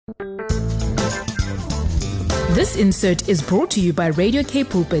This insert is brought to you by Radio K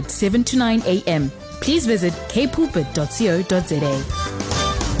Pulpit 7 to 9 a.m. Please visit kpulpit.co.za.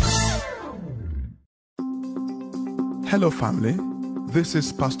 Hello family, this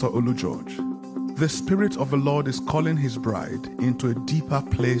is Pastor Olu George. The Spirit of the Lord is calling His bride into a deeper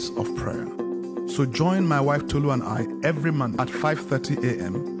place of prayer. So join my wife Tolu and I every month at 5:30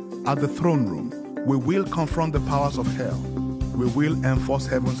 a.m. at the throne room. We will confront the powers of hell. We will enforce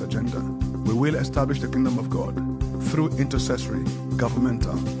heaven's agenda. We will establish the kingdom of God through intercessory,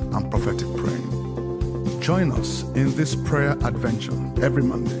 governmental, and prophetic praying. Join us in this prayer adventure every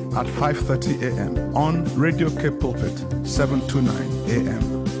Monday at 5:30 a.m. on Radio K Pulpit 729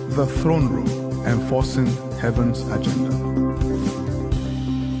 a.m. The Throne Room, enforcing heaven's agenda.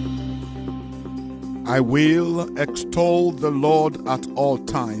 I will extol the Lord at all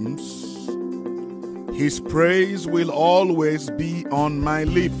times. His praise will always be on my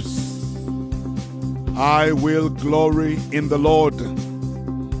lips. I will glory in the Lord.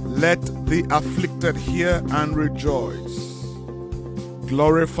 Let the afflicted hear and rejoice.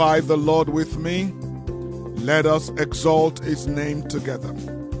 Glorify the Lord with me. Let us exalt His name together.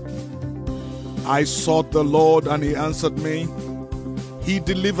 I sought the Lord and He answered me. He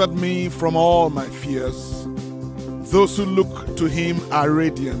delivered me from all my fears. Those who look to Him are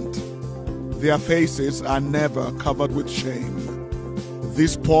radiant. Their faces are never covered with shame.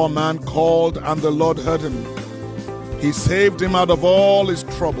 This poor man called and the Lord heard him. He saved him out of all his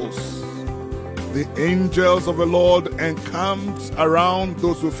troubles. The angels of the Lord encamp around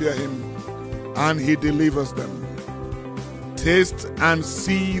those who fear Him, and He delivers them. Taste and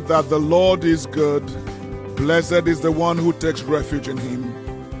see that the Lord is good. Blessed is the one who takes refuge in Him.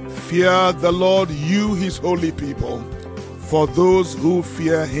 Fear the Lord, you His holy people, for those who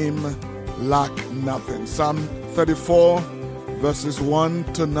fear Him lack nothing. Psalm 34 verses 1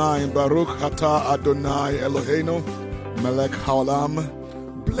 to 9. Baruch atah Adonai Eloheinu melech haolam.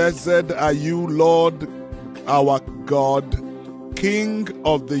 Blessed are you, Lord our God, King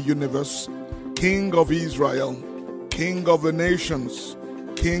of the universe, King of Israel, King of the nations,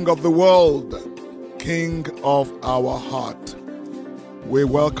 King of the world, King of our heart. We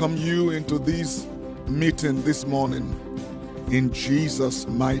welcome you into this meeting this morning in Jesus'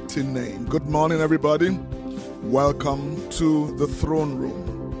 mighty name. Good morning, everybody. Welcome to the throne room.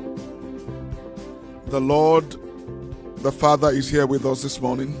 The Lord, the Father, is here with us this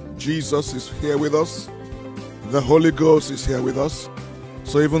morning. Jesus is here with us. The Holy Ghost is here with us.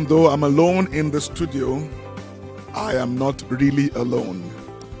 So even though I'm alone in the studio, I am not really alone.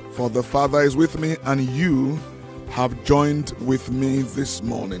 For the Father is with me, and you have joined with me this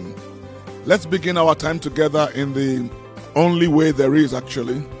morning. Let's begin our time together in the only way there is,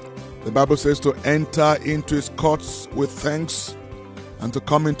 actually. The Bible says to enter into His courts with thanks and to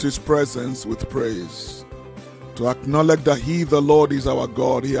come into His presence with praise. To acknowledge that He, the Lord, is our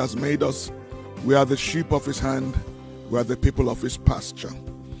God. He has made us. We are the sheep of His hand. We are the people of His pasture.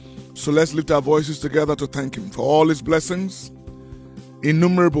 So let's lift our voices together to thank Him for all His blessings.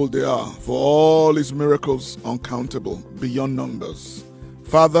 Innumerable they are, for all His miracles, uncountable, beyond numbers.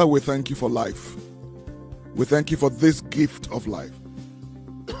 Father, we thank You for life. We thank You for this gift of life,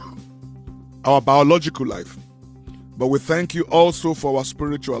 our biological life. But we thank You also for our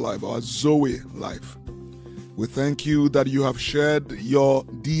spiritual life, our Zoe life. We thank You that You have shared Your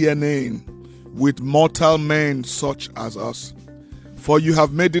DNA with mortal men such as us. For You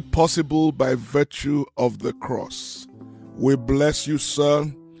have made it possible by virtue of the cross. We bless You, sir,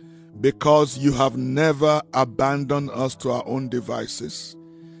 because You have never abandoned us to our own devices.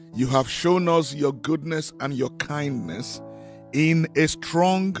 You have shown us Your goodness and Your kindness in a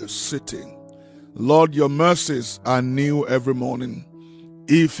strong city. Lord, Your mercies are new every morning.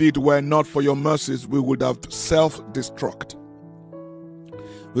 If it were not for Your mercies, we would have self-destruct.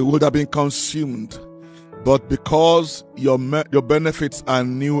 We would have been consumed. But because Your benefits are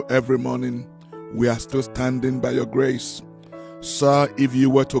new every morning, we are still standing by Your grace. Sir, if You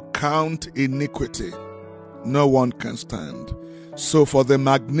were to count iniquity, no one can stand. So for the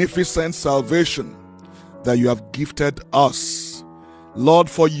magnificent salvation that You have gifted us, Lord,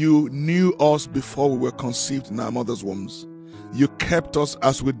 for You knew us before we were conceived in our mother's wombs. You kept us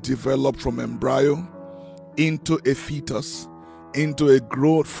as we developed from embryo into a fetus, into a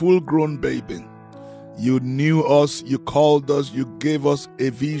full-grown baby. You knew us, You called us, You gave us a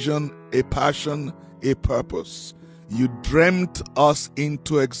vision, a passion, a purpose. You dreamt us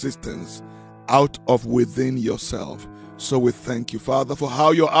into existence out of within Yourself. So we thank You, Father, for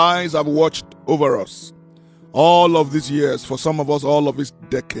how Your eyes have watched over us all of these years, for some of us all of these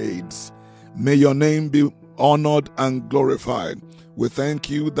decades. May Your name be honored and glorified. We thank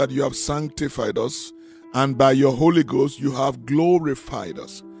You that You have sanctified us and by your Holy Ghost you have glorified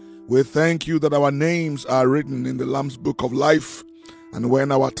us. We thank you that our names are written in the Lamb's Book of Life, and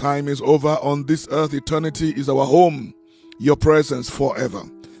when our time is over on this earth, eternity is our home, your presence forever.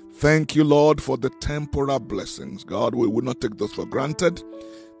 Thank you, Lord, for the temporal blessings. God, we will not take those for granted.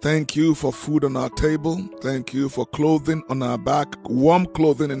 Thank you for food on our table. Thank you for clothing on our back, warm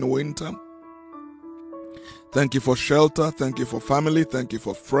clothing in the winter. Thank you for shelter. Thank you for family. Thank you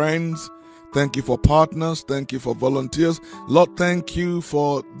for friends. Thank you for partners. Thank you for volunteers. Lord, thank you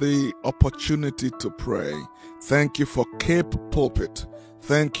for the opportunity to pray. Thank you for Cape Pulpit.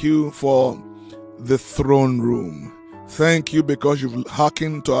 Thank you for the throne room. Thank you because you've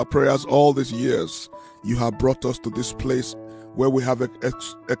hearkened to our prayers all these years. You have brought us to this place where we have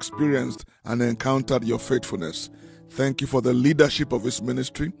experienced and encountered your faithfulness. Thank you for the leadership of this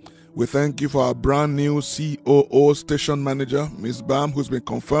ministry. We thank you for our brand new COO station manager, Ms. Bam, who's been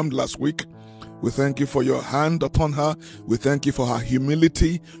confirmed last week. We thank you for your hand upon her. We thank you for her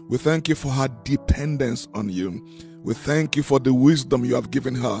humility. We thank you for her dependence on you. We thank you for the wisdom you have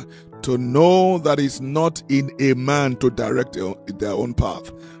given her to know that it's not in a man to direct their own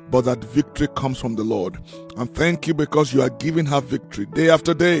path, but that victory comes from the Lord. And thank you because you are giving her victory day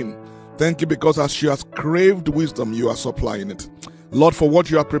after day. Thank you because as she has craved wisdom, you are supplying it. Lord, for what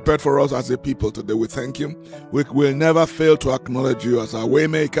you have prepared for us as a people today, we thank you. We will never fail to acknowledge you as our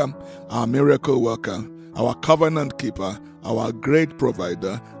waymaker, our miracle worker, our covenant keeper, our great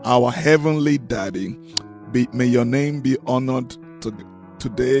provider, our heavenly daddy. May your name be honored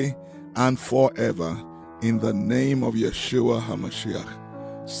today and forever. In the name of Yeshua HaMashiach,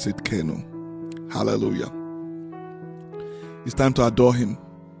 Sidkenu. Hallelujah. It's time to adore him.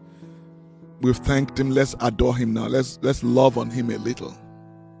 We've thanked him. Let's adore him now. Let's love on him a little.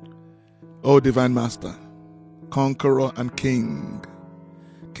 Oh, divine master, conqueror and king,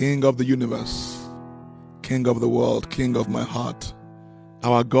 king of the universe, king of the world, king of my heart,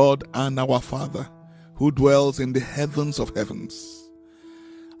 our God and our Father, who dwells in the heavens of heavens,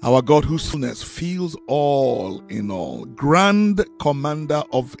 our God whose fullness fills all in all, grand commander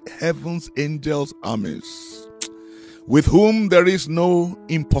of heaven's angels' armies, with whom there is no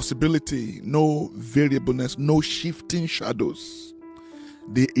impossibility, no variableness, no shifting shadows.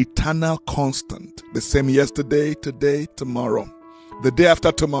 The eternal constant, the same yesterday, today, tomorrow, the day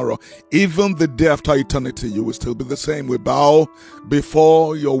after tomorrow, even the day after eternity, you will still be the same. We bow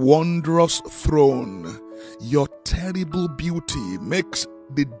before your wondrous throne. Your terrible beauty makes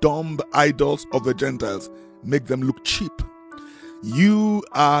the dumb idols of the Gentiles, make them look cheap. You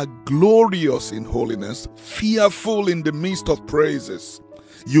are glorious in holiness, fearful in the midst of praises.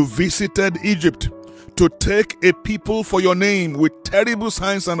 You visited Egypt to take a people for your name with terrible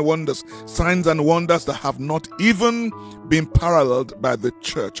signs and wonders that have not even been paralleled by the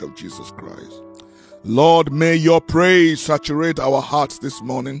Church of Jesus Christ. Lord, may your praise saturate our hearts this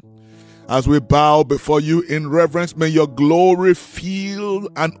morning. As we bow before you in reverence, may your glory fill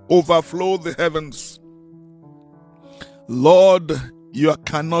and overflow the heavens. Lord, you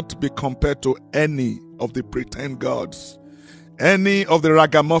cannot be compared to any of the pretend gods, any of the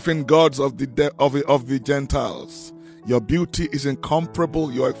ragamuffin gods of the Gentiles. Your beauty is incomparable.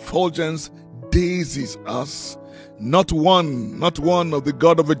 Your effulgence dazes us. Not one of the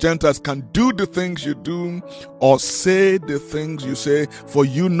God of the Gentiles can do the things you do or say the things you say, for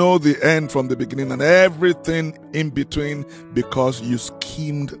you know the end from the beginning and everything in between, because you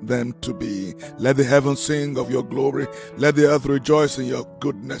schemed them to be. Let the heavens sing of your glory. Let the earth rejoice in your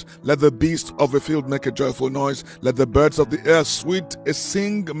goodness. Let the beasts of the field make a joyful noise. Let the birds of the air sing a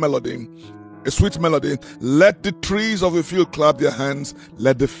sweet melody. Let the trees of the field clap their hands.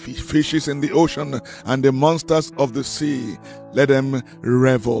 Let the fishes in the ocean and the monsters of the sea, let them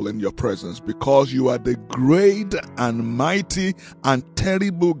revel in your presence, because you are the great and mighty and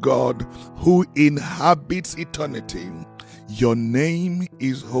terrible God who inhabits eternity. Your name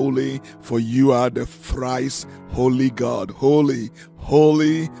is holy, for you are the thrice holy God. Holy,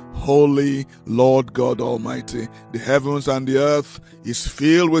 holy, holy, Lord God Almighty. The heavens and the earth is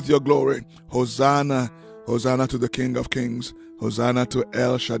filled with your glory. Hosanna, Hosanna to the King of Kings. Hosanna to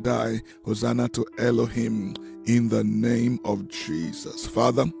El Shaddai. Hosanna to Elohim. In the name of Jesus.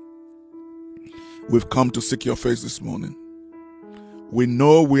 Father, we've come to seek your face this morning. We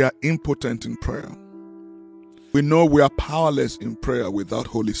know we are impotent in prayer. We know we are powerless in prayer without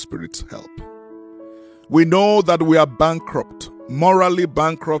Holy Spirit's help. We know that we are bankrupt, morally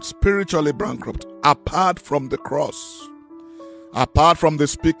bankrupt, spiritually bankrupt, apart from the cross, apart from the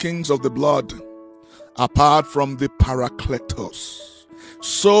speakings of the blood, apart from the Parakletos.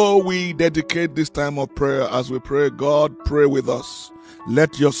 So we dedicate this time of prayer as we pray. God, pray with us.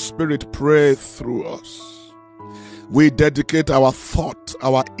 Let your Spirit pray through us. We dedicate our thought,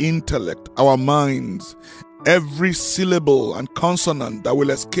 our intellect, our minds, every syllable and consonant that will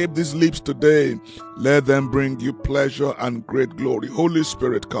escape these lips today. Let them bring you pleasure and great glory. Holy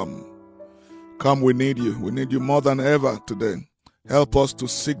Spirit, come. Come, we need you. We need you more than ever today. Help us to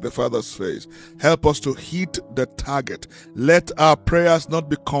seek the Father's face. Help us to hit the target. Let our prayers not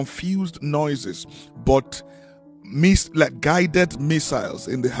be confused noises, but like guided missiles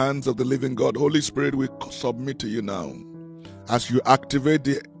in the hands of the living God. Holy Spirit, we submit to you now as you activate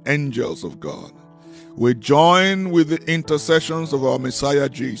the angels of God. We join with the intercessions of our Messiah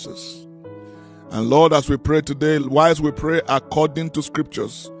Jesus. And Lord, as we pray today, whilst we pray according to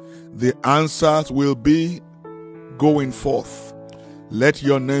scriptures, the answers will be going forth. Let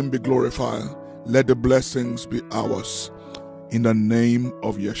your name be glorified. Let the blessings be ours. In the name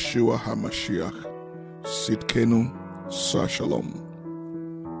of Yeshua HaMashiach. Sitkenu Shalom.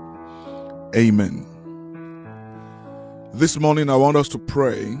 Amen. This morning I want us to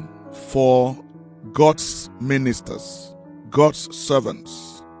pray for God's ministers, God's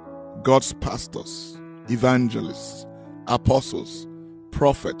servants, God's pastors, evangelists, apostles,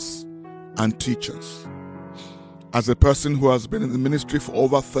 prophets, and teachers. As a person who has been in the ministry for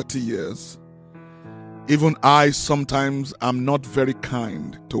over 30 years, even I sometimes am not very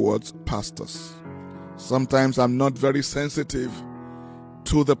kind towards pastors. Sometimes I'm not very sensitive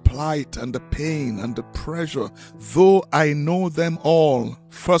to the plight and the pain and the pressure, though I know them all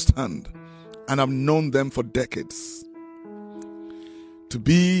firsthand and I've known them for decades. To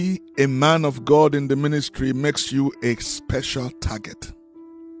be a man of God in the ministry makes you a special target.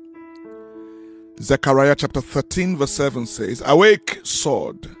 Zechariah chapter 13 verse 7 says, "Awake,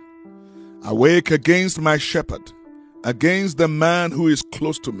 sword, awake against my shepherd, against the man who is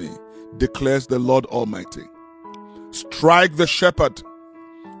close to me, declares the Lord Almighty. Strike the shepherd,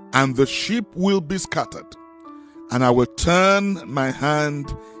 and the sheep will be scattered, and I will turn my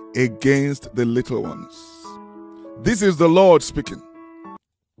hand against the little ones." This is the Lord speaking.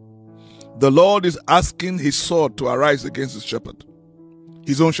 The Lord is asking his sword to arise against his shepherd,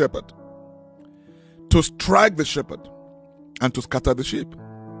 his own shepherd, to strike the shepherd and to scatter the sheep.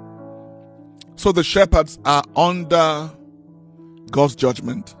 So the shepherds are under God's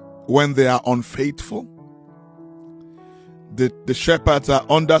judgment when they are unfaithful. The shepherds are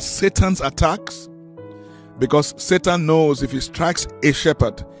under Satan's attacks, because Satan knows if he strikes a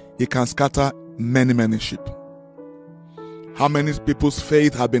shepherd, he can scatter many sheep. How many people's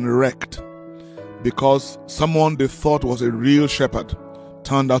faith have been wrecked because someone they thought was a real shepherd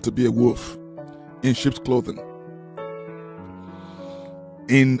turned out to be a wolf in sheep's clothing?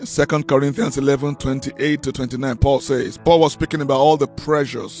 In 2 Corinthians 11, 28 to 29, Paul was speaking about all the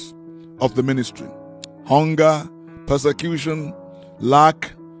pressures of the ministry. Hunger, persecution,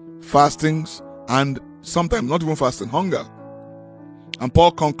 lack, fastings, and sometimes not even fasting, hunger. And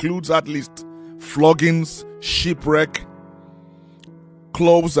Paul concludes at least floggings, shipwreck,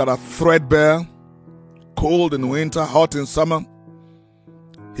 clothes that are threadbare, cold in winter, hot in summer.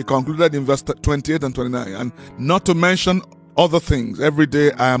 He concluded in verse 28 and 29, and not to mention other things. Every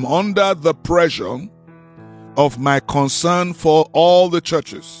day I am under the pressure of my concern for all the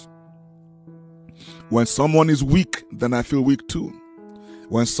churches. When someone is weak, then I feel weak too.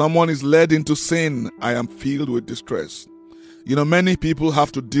 When someone is led into sin, I am filled with distress. You know, many people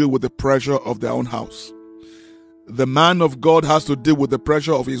have to deal with the pressure of their own house. The man of God has to deal with the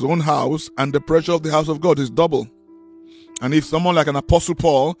pressure of his own house, and the pressure of the house of God is double. And if someone like an Apostle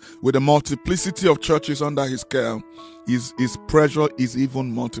Paul, with a multiplicity of churches under his care, his pressure is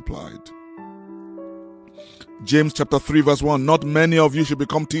even multiplied. James chapter 3 verse 1, "Not many of you should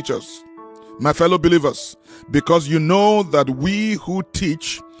become teachers, my fellow believers, because you know that we who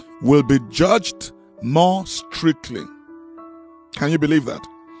teach will be judged more strictly." Can you believe that?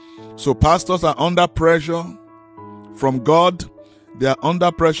 So pastors are under pressure from God. They are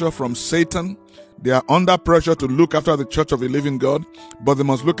under pressure from Satan. They are under pressure to look after the church of the living God, but they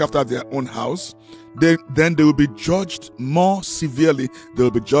must look after their own house. Then they will be judged more severely. They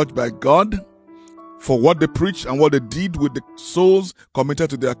will be judged by God for what they preached and what they did with the souls committed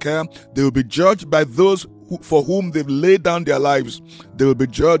to their care. They will be judged by those for whom they've laid down their lives. They will be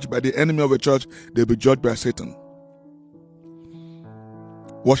judged by the enemy of the church. They will be judged by Satan.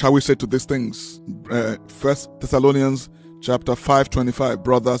 What shall we say to these things? 1 Thessalonians chapter 5:25,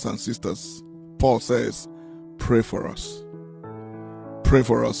 brothers and sisters, Paul says, pray for us. Pray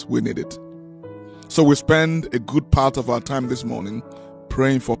for us. We need it. So we spend a good part of our time this morning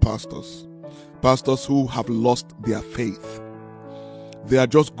praying for pastors. Pastors who have lost their faith. They are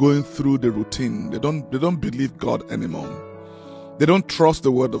just going through the routine. They don't believe God anymore. They don't trust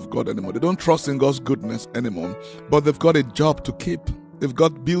the word of God anymore. They don't trust in God's goodness anymore. But they've got a job to keep. They've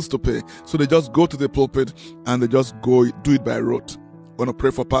got bills to pay. So they just go to the pulpit and they just go do it by rote. I want to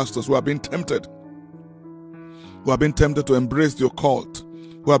pray for pastors who have been tempted. Who have been tempted to embrace the occult.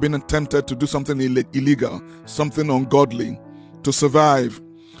 Who have been tempted to do something illegal, something ungodly, to survive.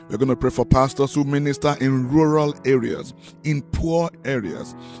 We're going to pray for pastors who minister in rural areas, in poor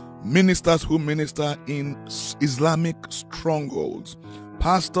areas. Ministers who minister in Islamic strongholds.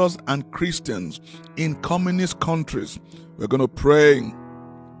 Pastors and Christians in communist countries. We're going to pray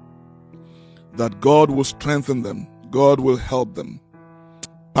that God will strengthen them. God will help them.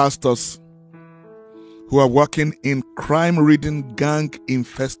 Pastors who are working in crime-ridden,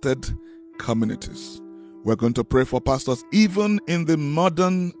 gang-infested communities. We're going to pray for pastors even in the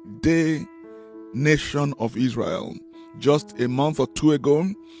modern-day nation of Israel. Just a month or two ago,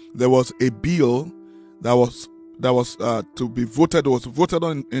 there was a bill that was to be voted. Was voted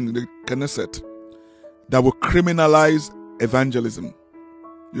on in the Knesset that will criminalize evangelism.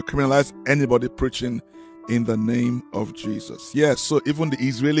 You criminalize anybody preaching in the name of Jesus. Yes, so even the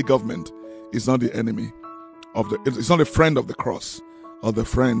Israeli government is not the enemy it's not a friend of the cross or the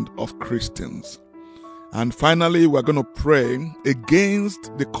friend of Christians. And finally, we're going to pray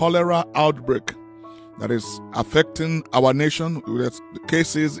against the cholera outbreak that is affecting our nation. There's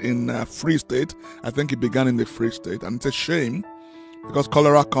cases in Free State. I think it began in the Free State. And it's a shame because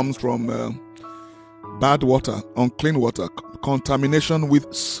cholera comes from bad water, unclean water, contamination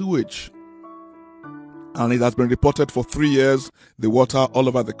with sewage. And it has been reported for 3 years, the water all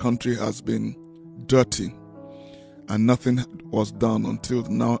over the country has been dirty. And nothing was done until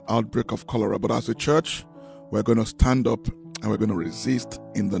now, outbreak of cholera. But as a church, we're going to stand up and we're going to resist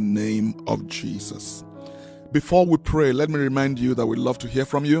in the name of Jesus. Before we pray, let me remind you that we'd love to hear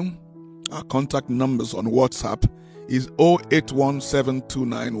from you. Our contact numbers on WhatsApp is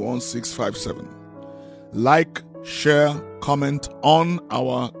 081-729-1657. Like, share, comment on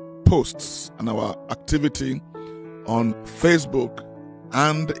our posts and our activity on Facebook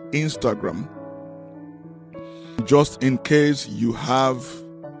and Instagram. Just in case you have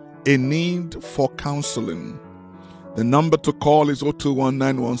a need for counseling, the number to call is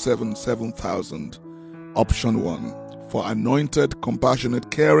 021-917-7000, option 1. For anointed, compassionate,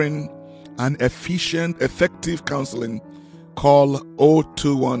 caring, and effective counseling, call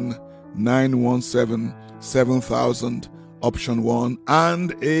 021-917-7000, option 1,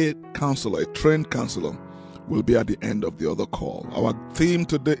 and a counselor, a trained counselor, will be at the end of the other call. Our theme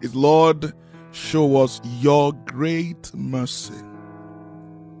today is, Lord, show us your great mercy.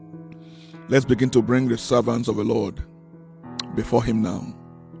 Let's begin to bring the servants of the Lord before him now.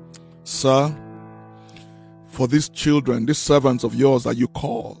 Sir, for these children, these servants of yours that you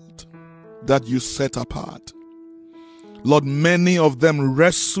called, that you set apart, Lord, many of them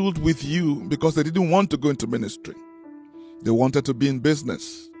wrestled with you because they didn't want to go into ministry. They wanted to be in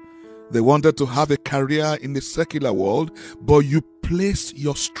business. They wanted to have a career in the secular world, but you placed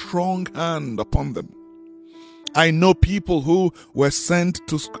your strong hand upon them. I know people who were sent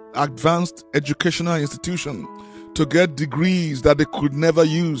to advanced educational institutions to get degrees that they could never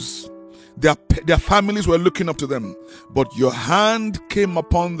use. Their families were looking up to them, but your hand came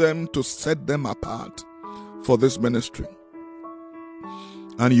upon them to set them apart for this ministry.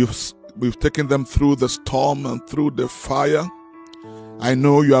 And we've taken them through the storm and through the fire. I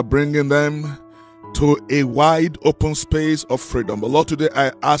know you are bringing them to a wide open space of freedom. But Lord, today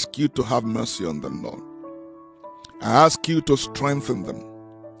I ask you to have mercy on them, Lord. I ask you to strengthen them.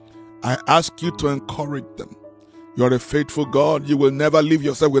 I ask you to encourage them. You are a faithful God. You will never leave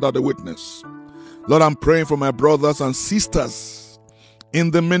yourself without a witness. Lord, I'm praying for my brothers and sisters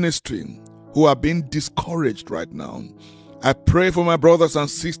in the ministry who are being discouraged right now. I pray for my brothers and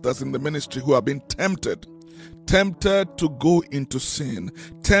sisters in the ministry who have been tempted to go into sin,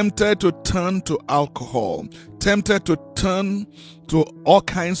 tempted to turn to alcohol, tempted to turn to all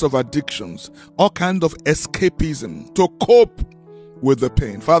kinds of addictions, all kinds of escapism, to cope with the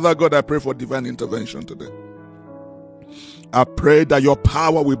pain. Father God, I pray for divine intervention today. I pray that your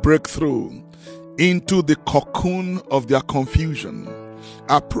power will break through into the cocoon of their confusion.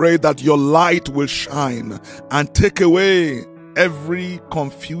 I pray that your light will shine and take away every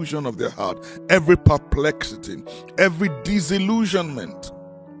confusion of their heart, every perplexity, every disillusionment.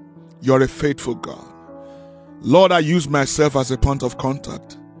 You're a faithful God. Lord, I use myself as a point of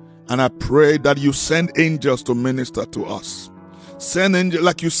contact, and I pray that you send angels to minister to us. Send angels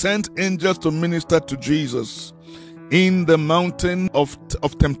like you sent angels to minister to Jesus in the mountain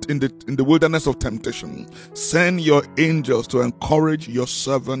in the wilderness of temptation. Send your angels to encourage your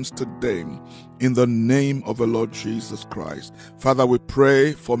servants today in the name of the Lord Jesus Christ. Father, we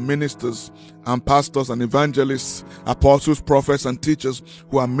pray for ministers and pastors and evangelists, apostles, prophets, and teachers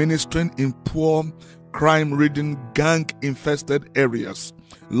who are ministering in poor, crime-ridden, gang-infested areas.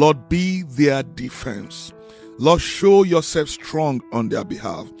 Lord, be their defense. Lord, show yourself strong on their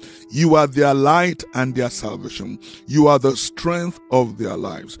behalf. You are their light and their salvation. You are the strength of their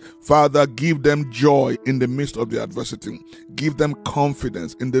lives. Father, give them joy in the midst of their adversity. Give them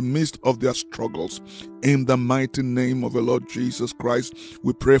confidence in the midst of their struggles. In the mighty name of the Lord Jesus Christ,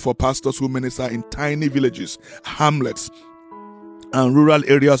 we pray for pastors who minister in tiny villages, hamlets, and rural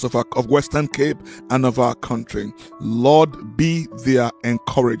areas of Western Cape and of our country. Lord, be their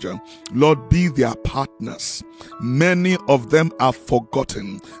encourager. Lord, be their partners. Many of them are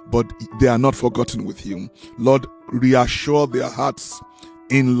forgotten, but they are not forgotten with you. Lord, reassure their hearts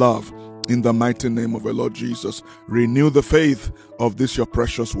in love. In the mighty name of the Lord Jesus, renew the faith of this your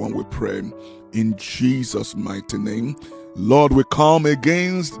precious one, we pray. In Jesus' mighty name. Lord, we come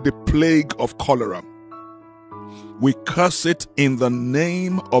against the plague of cholera. We curse it in the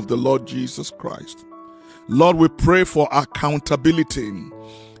name of the Lord Jesus Christ. Lord, we pray for accountability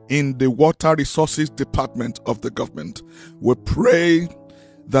in the water resources department of the government. We pray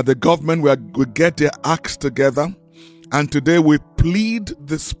that the government will get their acts together. And today we plead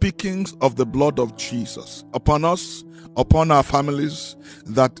the speakings of the blood of Jesus upon us, upon our families,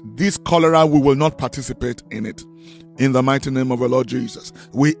 that this cholera, we will not participate in it. In the mighty name of the Lord Jesus,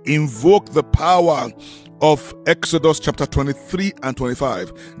 we invoke the power of Exodus chapter 23 and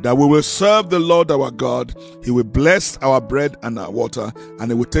 25, that we will serve the Lord our God. He will bless our bread and our water, and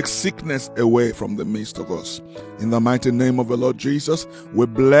He will take sickness away from the midst of us. In the mighty name of the Lord Jesus, we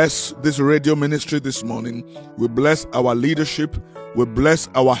bless this radio ministry this morning. We bless our leadership. We bless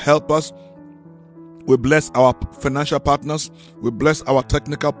our helpers. We bless our financial partners. We bless our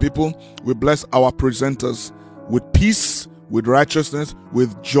technical people. We bless our presenters with peace, with righteousness,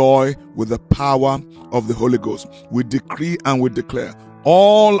 with joy, with the power of the Holy Ghost. We decree and we declare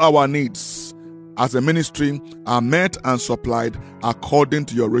all our needs as a ministry are met and supplied according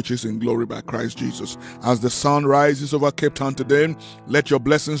to your riches in glory by Christ Jesus. As the sun rises over Cape Town today, let your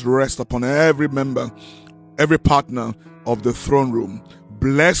blessings rest upon every member, every partner of the throne room.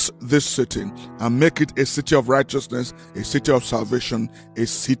 Bless this city and make it a city of righteousness, a city of salvation, a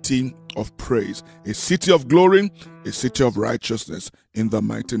city of praise, a city of glory, a city of righteousness, in the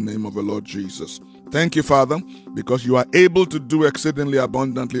mighty name of the Lord Jesus. Thank you, Father, because you are able to do exceedingly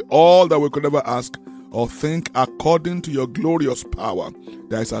abundantly all that we could ever ask or think, according to your glorious power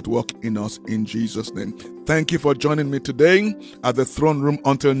that is at work in us, in Jesus' name. Thank you for joining me today at the throne room.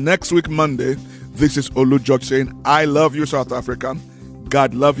 Until next week, Monday, this is Olu George saying, I love you, South Africa.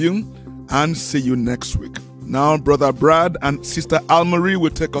 God love you, and see you next week. Now, Brother Brad and Sister Almarie will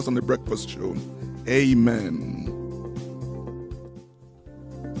take us on the breakfast show. Amen.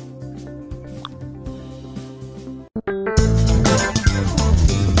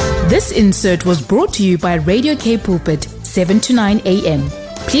 This insert was brought to you by Radio K Pulpit, 7 to 9 a.m.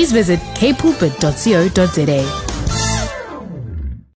 Please visit kpulpit.co.za.